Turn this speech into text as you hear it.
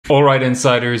Alright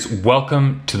insiders,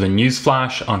 welcome to the news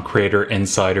flash on Creator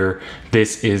Insider.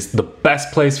 This is the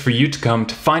best place for you to come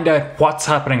to find out what's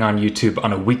happening on YouTube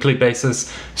on a weekly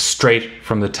basis, straight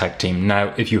from the tech team.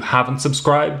 Now, if you haven't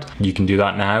subscribed, you can do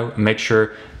that now. Make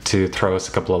sure to throw us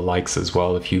a couple of likes as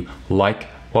well if you like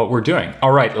what we're doing.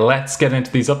 All right, let's get into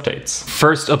these updates.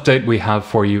 First update we have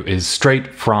for you is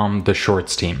straight from the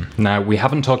Shorts team. Now, we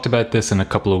haven't talked about this in a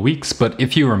couple of weeks, but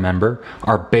if you remember,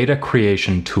 our beta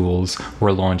creation tools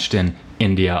were launched in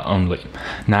India only.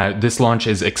 Now, this launch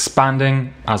is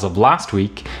expanding as of last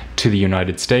week to the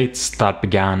United States. That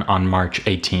began on March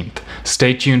 18th.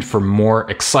 Stay tuned for more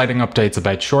exciting updates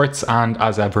about Shorts, and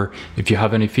as ever, if you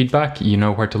have any feedback, you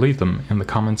know where to leave them in the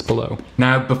comments below.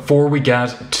 Now, before we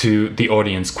get to the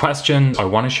audience questions, I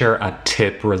want to share a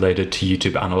tip related to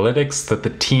YouTube Analytics that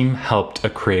the team helped a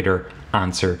creator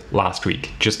answer last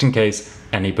week, just in case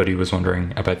anybody was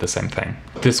wondering about the same thing.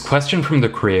 This question from the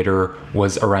creator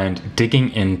was around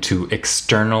digging into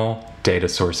external data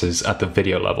sources at the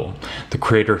video level. The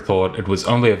creator thought it was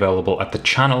only available at the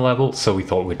channel level, so we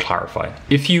thought we'd clarify.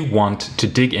 If you want to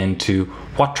dig into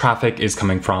what traffic is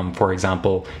coming from, for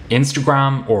example,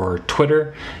 Instagram or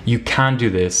Twitter, you can do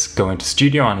this. Go into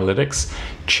Studio Analytics,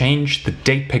 change the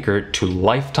date picker to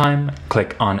lifetime,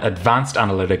 click on Advanced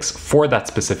Analytics for that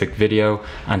specific video,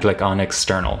 and click on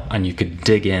External, and you could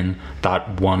dig in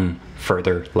that one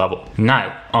further level.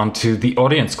 Now, onto the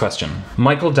audience question.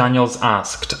 Michael Daniels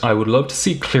asked, I would love to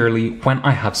see clearly when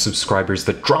I have subscribers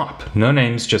that drop. No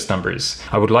names, just numbers.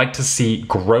 I would like to see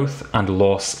growth and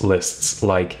loss lists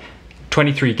like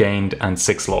 23 gained and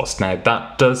 6 lost. Now,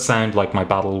 that does sound like my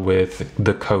battle with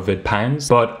the COVID pounds,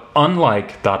 but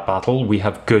unlike that battle, we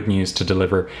have good news to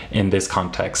deliver in this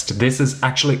context. This is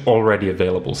actually already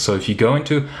available. So if you go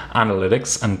into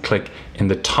Analytics and click in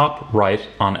the top right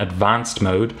on Advanced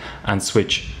mode and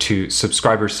switch to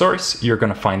Subscriber Source, you're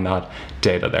going to find that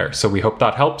data there. So we hope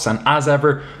that helps. And as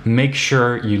ever, make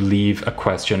sure you leave a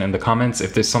question in the comments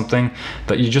if there's something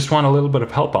that you just want a little bit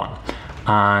of help on.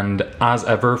 And as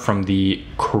ever, from the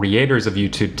creators of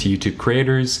YouTube to YouTube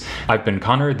creators, I've been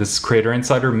Connor. This is Creator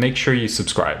Insider. Make sure you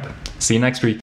subscribe. See you next week.